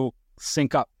do,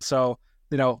 sync up. So,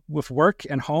 with work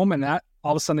and home and that,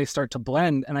 all of a sudden they start to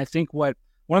blend. And I think one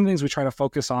of the things we try to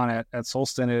focus on at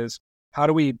Solston is how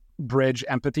do we bridge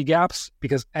empathy gaps?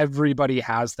 Because everybody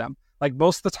has them. Like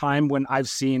most of the time when I've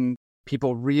seen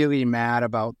people really mad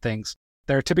about things,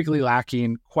 they're typically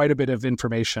lacking quite a bit of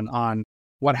information on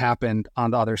what happened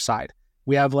on the other side.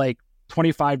 We have like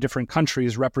 25 different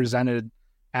countries represented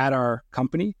at our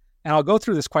company. And I'll go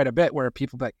through this quite a bit where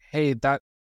people are like, hey, I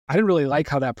didn't really like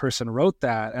how that person wrote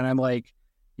that. And I'm like,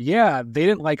 yeah, they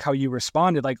didn't like how you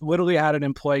responded. Like literally I had an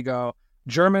employee go,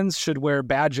 Germans should wear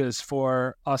badges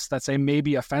for us that say may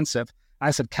be offensive. I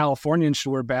said, Californians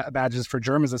should wear badges for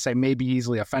Germans that say may be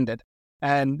easily offended.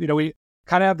 And, we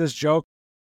kind of have this joke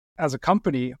as a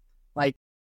company, like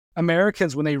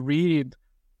Americans, when they read,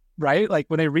 right? Like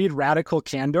when they read radical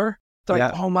candor, they're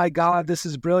like, oh my God, this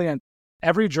is brilliant.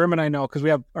 Every German I know, because we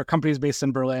have our companies based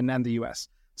in Berlin and the US.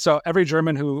 So every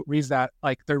German who reads that,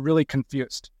 like they're really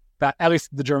confused. That at least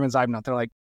the Germans I've known, they're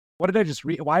like, what did I just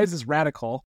read? Why is this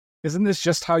radical? Isn't this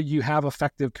just how you have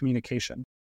effective communication?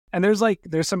 And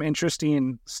there's some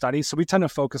interesting studies. So we tend to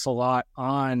focus a lot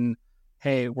on,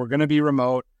 hey, we're going to be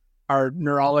remote. Our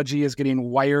neurology is getting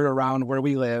wired around where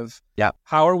we live. Yeah.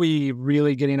 How are we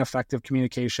really getting effective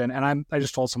communication? And I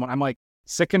just told someone, I'm like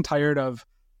sick and tired of,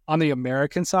 on the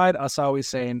American side, us always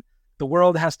saying the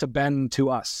world has to bend to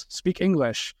us, speak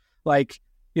English. Like,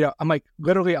 I'm like,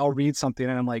 literally I'll read something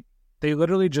and I'm like, they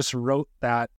literally just wrote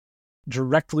that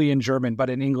directly in German, but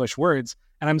in English words.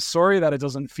 And I'm sorry that it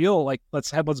doesn't feel like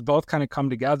let's both kind of come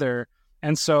together.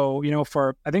 And so,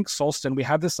 for, I think Solston, we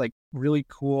have this like really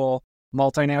cool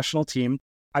multinational team.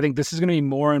 I think this is going to be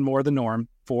more and more the norm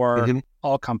for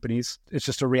all companies. It's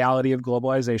just a reality of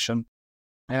globalization.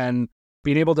 And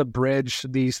being able to bridge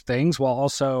these things while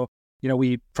also,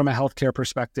 we, from a healthcare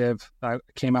perspective,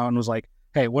 came out and was like,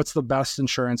 hey, what's the best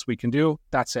insurance we can do?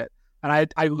 That's it. And I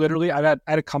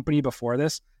had a company before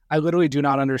this. I literally do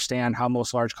not understand how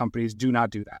most large companies do not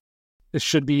do that. It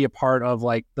should be a part of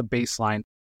like the baseline.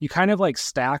 You kind of like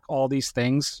stack all these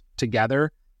things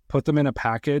together, put them in a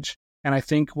package. And I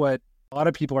think what a lot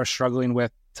of people are struggling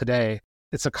with today,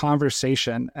 it's a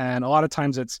conversation. And a lot of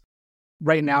times it's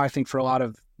right now, I think for a lot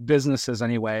of businesses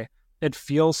anyway, it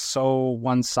feels so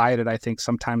one-sided, I think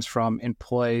sometimes from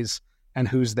employees and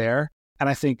who's there. And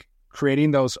I think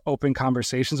creating those open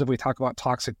conversations, if we talk about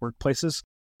toxic workplaces,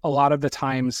 a lot of the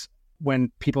times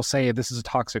when people say this is a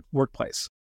toxic workplace,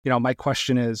 my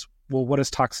question is, well, what does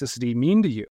toxicity mean to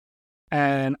you?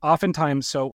 And oftentimes,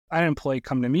 so I had an employee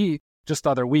come to me just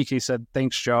the other week. He said,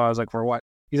 thanks, Joe. I was like, for what?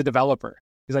 He's a developer.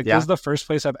 He's like, this is the first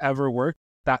place I've ever worked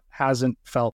that hasn't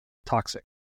felt toxic.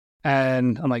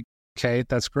 And I'm like, okay,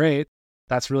 that's great.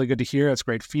 That's really good to hear. That's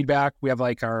great feedback. We have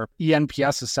like our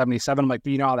ENPS is 77. I'm like,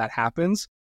 but you know how that happens?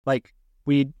 Like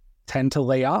we tend to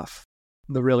lay off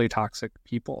the really toxic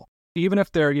people. Even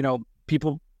if they're,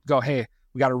 people go, hey,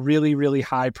 we got a really, really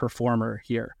high performer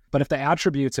here. But if the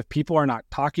attributes, if people are not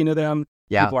talking to them,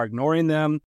 people are ignoring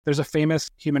them. There's a famous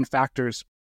human factors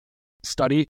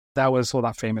study that was, well,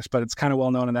 not famous, but it's kind of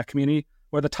well known in that community,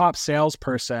 where the top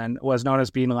salesperson was known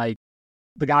as being like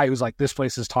the guy who's like, this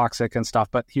place is toxic and stuff,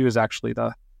 but he was actually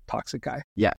the toxic guy.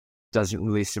 Yeah. Doesn't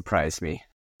really surprise me.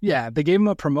 Yeah. They gave him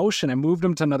a promotion and moved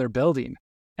him to another building.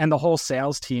 And the whole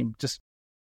sales team just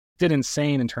did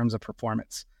insane in terms of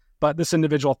performance. But this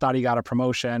individual thought he got a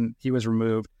promotion, he was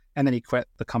removed, and then he quit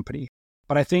the company.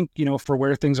 But I think, for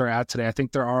where things are at today, I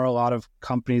think there are a lot of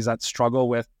companies that struggle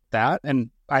with that. And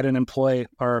I had an employee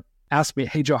ask me,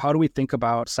 hey, Joe, how do we think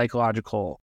about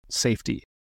psychological safety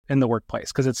in the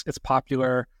workplace? Because it's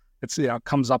popular, it's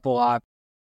comes up a lot.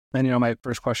 And my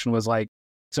first question was like,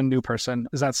 it's a new person.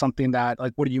 Is that something that,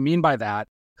 like, what do you mean by that?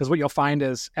 Because what you'll find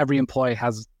is every employee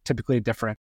has typically a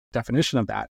different definition of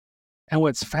that. And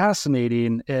what's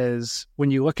fascinating is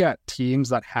when you look at teams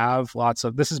that have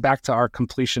this is back to our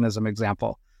completionism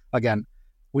example. Again,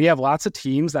 we have lots of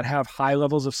teams that have high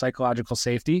levels of psychological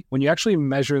safety. When you actually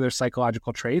measure their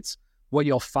psychological traits, what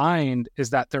you'll find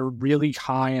is that they're really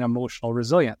high in emotional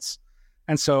resilience.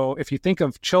 And so if you think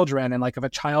of children and like if a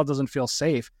child doesn't feel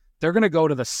safe, they're going to go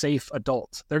to the safe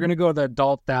adult. They're going to go to the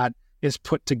adult that is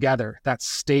put together, that's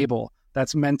stable,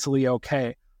 that's mentally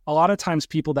okay. A lot of times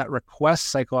people that request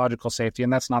psychological safety,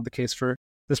 and that's not the case for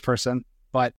this person,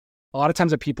 but a lot of times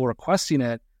that people requesting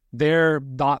it, they're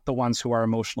not the ones who are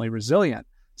emotionally resilient.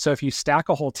 So if you stack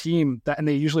a whole team, and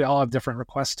they usually all have different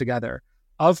requests together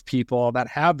of people that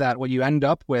have that, what you end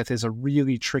up with is a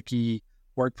really tricky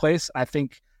workplace. I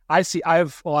think I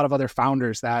have a lot of other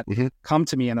founders that come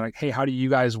to me and they're like, hey, how do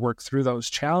you guys work through those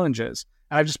challenges?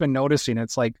 And I've just been noticing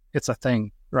it's like, it's a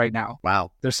thing right now.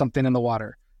 Wow. There's something in the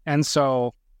water. And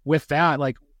so with that,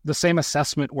 like the same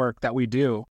assessment work that we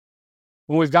do,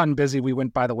 when we've gotten busy, we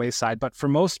went by the wayside. But for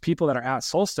most people that are at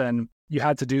Solston, you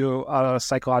had to do a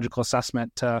psychological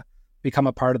assessment to become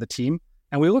a part of the team.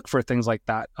 And we look for things like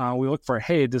that. We look for,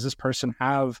 hey, does this person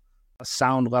have a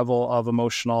sound level of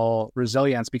emotional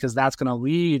resilience? Because that's going to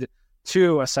lead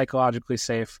to a psychologically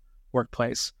safe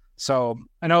workplace. So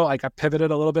I know like I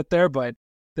pivoted a little bit there, but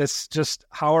this just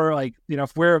how are like,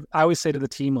 I always say to the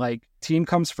team, like team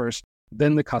comes first,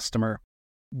 then the customer,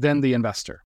 then the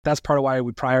investor. That's part of why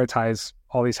we prioritize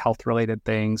all these health related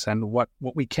things and what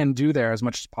we can do there as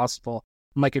much as possible.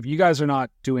 I'm like, if you guys are not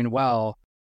doing well,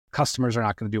 customers are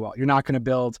not going to do well. You're not going to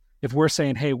build, if we're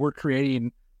saying, hey, we're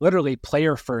creating literally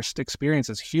player first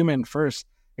experiences, human first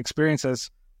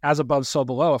experiences, as above, so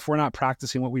below. If we're not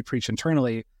practicing what we preach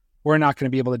internally, we're not going to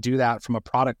be able to do that from a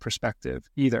product perspective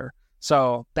either.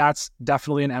 So that's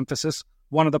definitely an emphasis.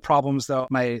 One of the problems though,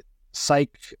 my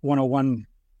Psych 101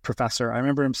 professor, I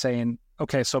remember him saying,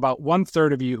 okay, so about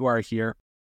 1/3 of you who are here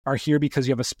because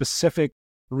you have a specific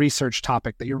research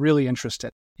topic that you're really interested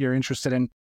in. You're interested in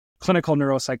clinical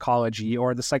neuropsychology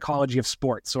or the psychology of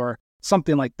sports or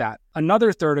something like that.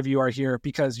 Another 1/3 of you are here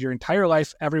because your entire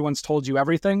life, everyone's told you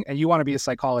everything and you want to be a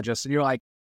psychologist. And you're like,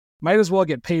 might as well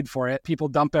get paid for it. People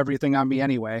dump everything on me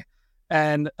anyway.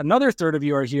 And another 1/3 of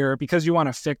you are here because you want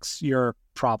to fix your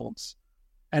problems.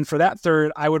 And for that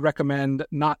 1/3, I would recommend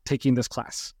not taking this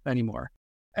class anymore.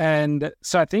 And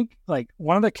so I think like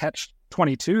one of the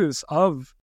catch-22s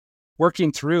of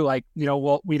working through like,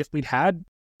 we'd had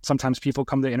sometimes people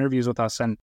come to interviews with us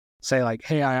and say like,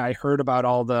 hey, I heard about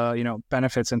all the,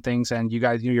 benefits and things, and you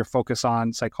guys, your focus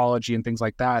on psychology and things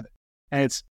like that.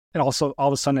 And also all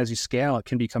of a sudden, as you scale, it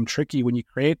can become tricky when you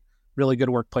create really good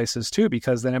workplaces too,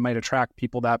 because then it might attract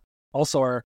people that also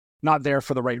are not there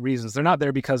for the right reasons. They're not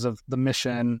there because of the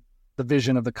mission, the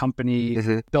vision of the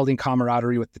company, building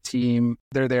camaraderie with the team.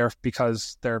 They're there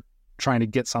because they're trying to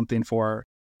get something for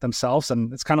themselves.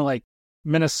 And it's kind of like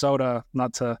Minnesota,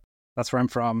 that's where I'm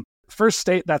from. First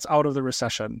state that's out of the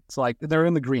recession. It's like they're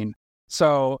in the green.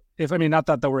 So not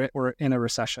that we're in a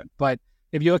recession, but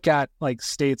if you look at like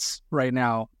states right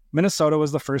now, Minnesota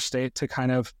was the first state to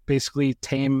kind of basically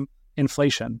tame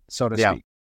inflation, so to speak.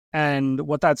 And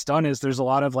what that's done is there's a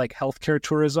lot of like healthcare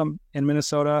tourism in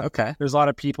Minnesota. Okay. There's a lot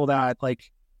of people that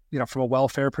from a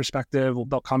welfare perspective,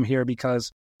 they'll come here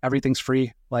because everything's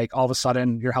free. Like all of a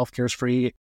sudden your healthcare is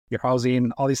free, your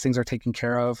housing, all these things are taken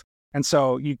care of. And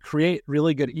so you create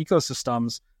really good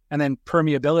ecosystems, and then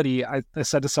permeability. I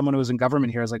said to someone who was in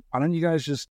government here, I was like, why don't you guys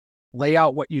just lay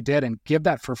out what you did and give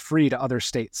that for free to other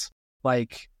states?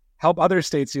 Like help other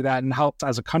states do that and help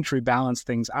as a country balance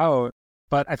things out.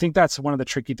 But I think that's one of the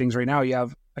tricky things right now. You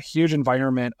have a huge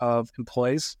environment of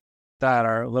employees that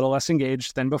are a little less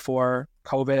engaged than before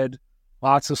COVID,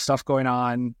 lots of stuff going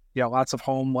on, lots of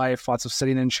home life, lots of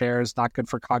sitting in chairs, not good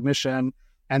for cognition.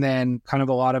 And then kind of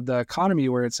a lot of the economy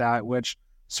where it's at, which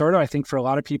sort of, I think for a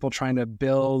lot of people trying to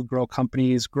build, grow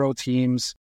companies, grow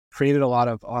teams, created a lot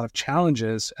of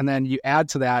challenges. And then you add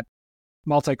to that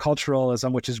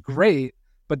multiculturalism, which is great,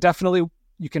 but definitely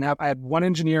I had one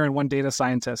engineer and one data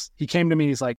scientist. He came to me,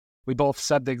 he's like, we both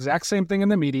said the exact same thing in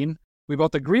the meeting. We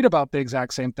both agreed about the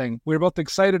exact same thing. We were both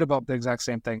excited about the exact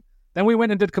same thing. Then we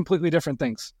went and did completely different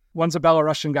things. One's a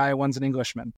Belarusian guy, one's an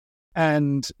Englishman.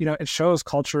 And, it shows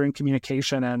culture and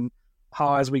communication, and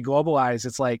how as we globalize,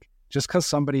 it's like, just because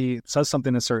somebody says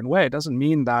something a certain way, it doesn't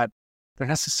mean that they're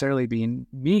necessarily being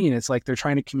mean. It's like they're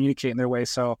trying to communicate in their way.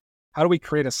 So how do we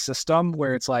create a system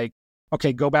where it's like,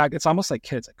 okay, go back. It's almost like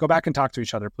kids. Go back and talk to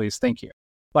each other, please. Thank you.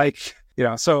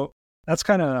 So that's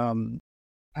kind of,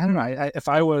 I don't know. If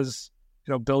I was,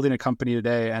 building a company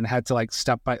today and had to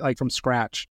step by, from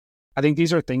scratch, I think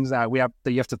these are things that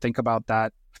you have to think about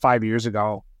that 5 years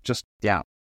ago just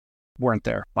weren't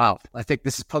there. Wow. I think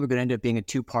this is probably going to end up being a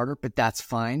two-parter, but that's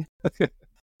fine.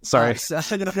 Sorry.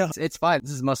 No, it's fine.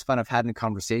 This is the most fun I've had in a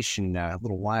conversation in a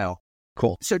little while.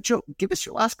 Cool. So Joe, give us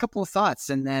your last couple of thoughts,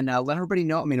 and then let everybody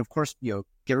know. Of course, give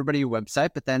everybody your website,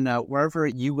 but then wherever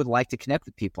you would like to connect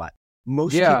with people at.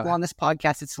 Most people on this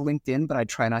podcast, it's LinkedIn, but I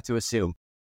try not to assume.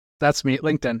 That's me,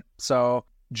 LinkedIn. So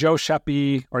Joe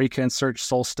Schaeppi, or you can search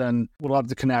Solston. Would love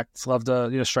to connect. Love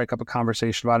to strike up a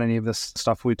conversation about any of this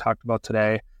stuff we talked about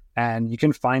today. And you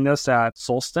can find us at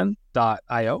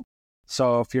solston.io.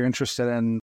 So if you're interested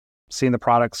in seeing the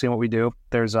product, seeing what we do,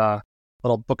 there's a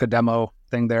little book a demo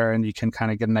thing there, and you can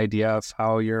kind of get an idea of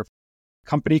how your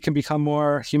company can become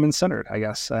more human-centered, I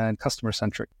guess, and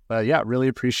customer-centric. But really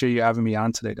appreciate you having me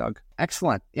on today, Doug.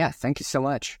 Excellent. Yeah, thank you so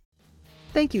much.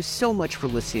 Thank you so much for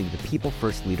listening to the People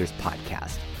First Leaders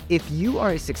podcast. If you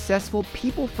are a successful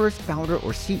People First founder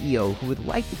or CEO who would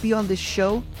like to be on this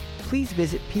show, please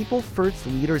visit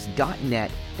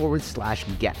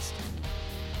peoplefirstleaders.net/guest.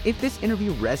 If this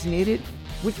interview resonated,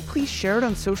 would you please share it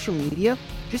on social media?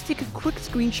 Just take a quick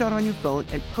screenshot on your phone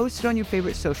and post it on your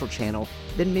favorite social channel,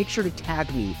 then make sure to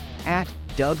tag me at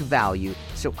Doug Value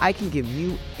so I can give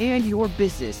you and your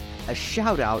business a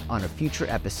shout out on a future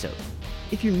episode.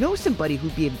 If you know somebody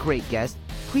who'd be a great guest,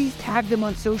 please tag them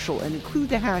on social and include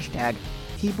the hashtag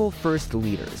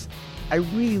PeopleFirstLeaders. I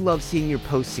really love seeing your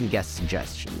posts and guest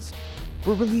suggestions.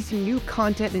 We're releasing new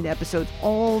content and episodes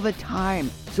all the time,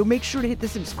 so make sure to hit the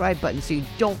subscribe button so you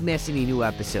don't miss any new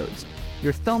episodes.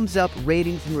 Your thumbs up,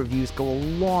 ratings, and reviews go a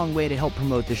long way to help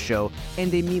promote the show, and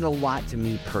they mean a lot to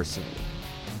me personally.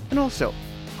 And also,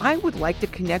 I would like to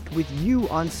connect with you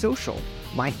on social.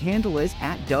 My handle is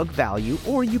 @DougValue,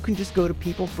 or you can just go to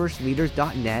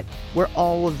peoplefirstleaders.net where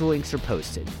all of the links are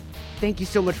posted. Thank you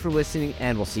so much for listening,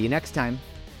 and we'll see you next time.